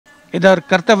इधर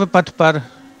कर्तव्य पथ पर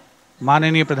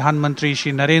माननीय प्रधानमंत्री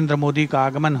श्री नरेंद्र मोदी का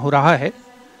आगमन हो रहा है।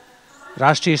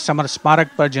 राष्ट्रीय समर स्मारक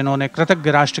पर जिन्होंने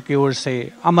कृतज्ञ राष्ट्र की ओर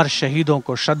से अमर शहीदों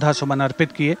को श्रद्धा सुमन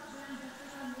अर्पित किए,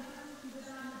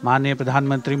 माननीय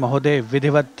प्रधानमंत्री महोदय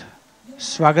विधिवत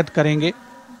स्वागत करेंगे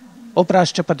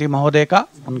उपराष्ट्रपति महोदय का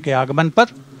उनके आगमन पर,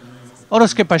 और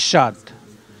उसके पश्चात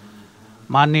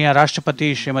माननीय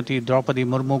राष्ट्रपति श्रीमती द्रौपदी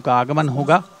मुर्मू का आगमन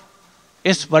होगा।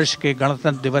 इस वर्ष के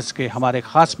गणतंत्र दिवस के हमारे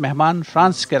खास मेहमान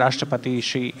फ्रांस के राष्ट्रपति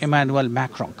श्री इमैनुअल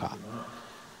मैक्रों का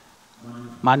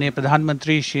माननीय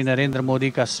प्रधानमंत्री श्री नरेंद्र मोदी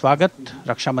का स्वागत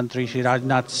रक्षा मंत्री श्री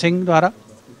राजनाथ सिंह द्वारा।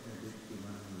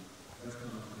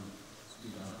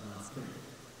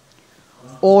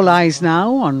 All eyes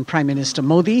now on Prime Minister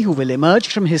Modi, who will emerge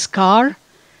from his car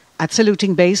at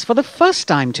saluting base for the first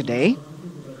time today.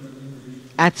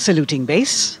 At saluting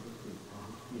base.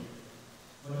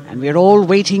 And we're all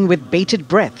waiting with bated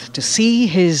breath to see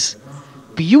his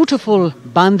beautiful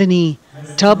bandhani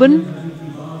turban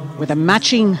with a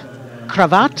matching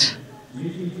cravat.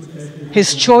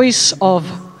 His choice of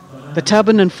the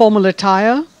turban and formal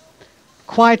attire,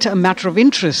 quite a matter of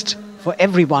interest for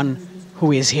everyone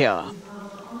who is here.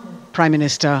 Prime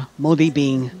Minister Modi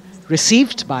being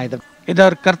received by the...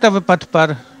 इधर कर्तव्य पथ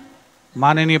पर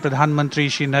माननीय प्रधानमंत्री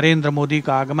श्री नरेंद्र मोदी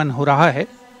का आगमन हो रहा है।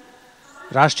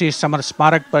 राष्ट्रीय समर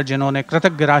स्मारक पर जिन्होंने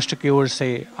कृतज्ञ राष्ट्र की ओर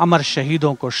से अमर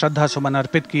शहीदों को श्रद्धा सुमन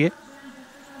अर्पित किए,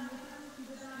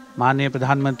 माननीय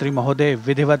प्रधानमंत्री महोदय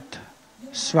विधिवत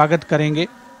स्वागत करेंगे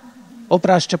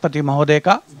उपराष्ट्रपति महोदय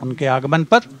का उनके आगमन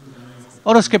पर,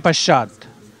 और उसके पश्चात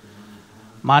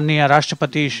माननीय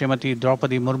राष्ट्रपति श्रीमती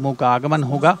द्रौपदी मुर्मू का आगमन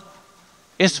होगा।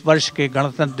 इस वर्ष के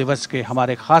गणतंत्र दिवस के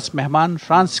हमारे खास मेहमान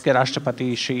फ्रांस के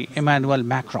राष्ट्रपति श्री इमैनुअल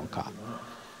मैक्रों का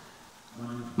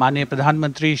माननीय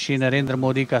प्रधानमंत्री श्री नरेंद्र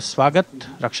मोदी का स्वागत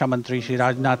रक्षा मंत्री श्री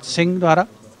राजनाथ सिंह द्वारा।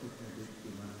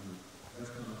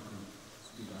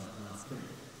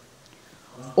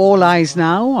 All eyes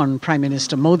now on Prime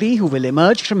Minister Modi, who will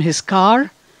emerge from his car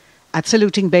at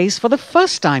saluting base for the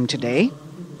first time today.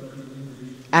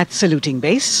 At saluting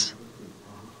base.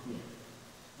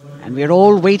 And we're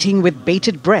all waiting with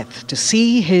bated breath to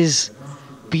see his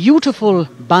beautiful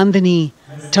bandhani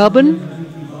turban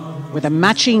with a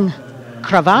matching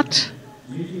cravat.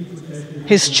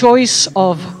 His choice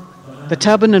of the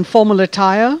turban and formal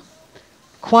attire,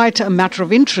 quite a matter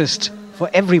of interest for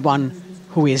everyone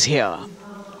who is here.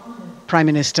 Prime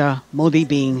Minister Modi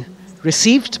being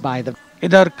received by the...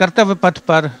 इधर कर्तव्य पथ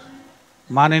पर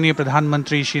माननीय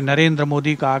प्रधानमंत्री श्री नरेंद्र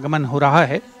मोदी का आगमन हो रहा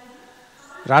है।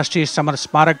 राष्ट्रीय समर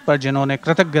स्मारक पर जिन्होंने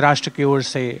कृतज्ञ राष्ट्र की ओर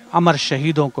से अमर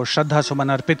शहीदों को श्रद्धा सुमन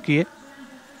अर्पित किए,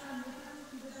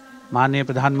 माननीय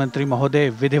प्रधानमंत्री महोदय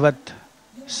विधिवत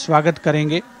स्वागत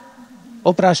करेंगे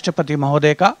उपराष्ट्रपति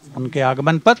महोदय का उनके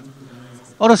आगमन पर,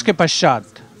 और उसके पश्चात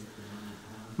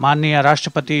माननीय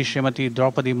राष्ट्रपति श्रीमती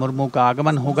द्रौपदी मुर्मू का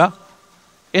आगमन होगा।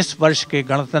 इस वर्ष के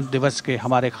गणतंत्र दिवस के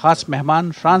हमारे खास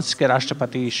मेहमान फ्रांस के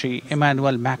राष्ट्रपति श्री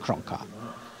इमैनुअल मैक्रों का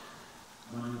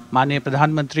माननीय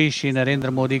प्रधानमंत्री श्री नरेंद्र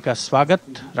मोदी का स्वागत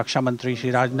रक्षा मंत्री श्री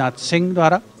राजनाथ सिंह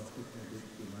द्वारा।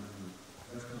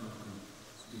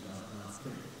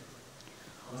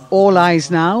 All eyes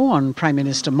now on Prime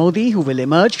Minister Modi, who will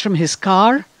emerge from his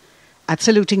car at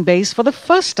saluting base for the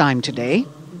first time today.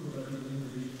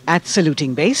 At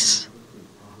saluting base.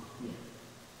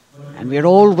 And we're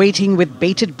all waiting with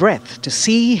bated breath to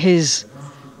see his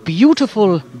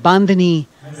beautiful bandhani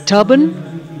turban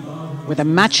with a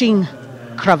matching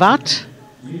cravat.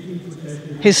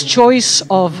 His choice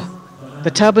of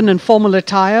the turban and formal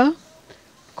attire,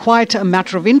 quite a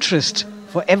matter of interest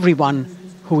for everyone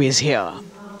who is here.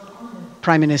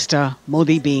 Prime Minister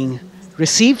Modi being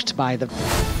received by the...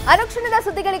 ಅನುಕ್ಷಣದ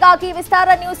ಸುದ್ದಿಗಳಿಗಾಗಿ ವಿಸ್ತಾರ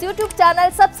news YouTube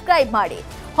channel subscribe ಮಾಡಿ.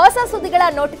 ಹೊಸ ಸುದ್ದಿಗಳ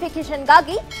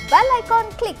ನೋಟಿಫಿಕೇಶನ್ಗಾಗಿ bell icon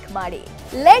click ಮಾಡಿ.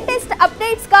 Latest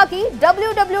ಅಪ್ಡೇಟ್ಸ್ಗಾಗಿ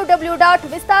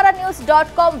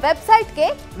www.vistaranews.com ವೆಬ್ಸೈಟ್ಗೆ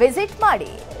visit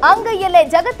ಮಾಡಿ. ಅಂಗೈಯಲ್ಲೇ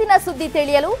ಜಗತ್ತಿನ ಸುದ್ದಿ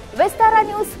ತಿಳಿಯಲು ವಿಸ್ತಾರ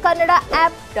ನ್ಯೂಸ್ ಕನ್ನಡ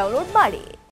ಆಪ್ ಡೌನ್ಲೋಡ್ ಮಾಡಿ.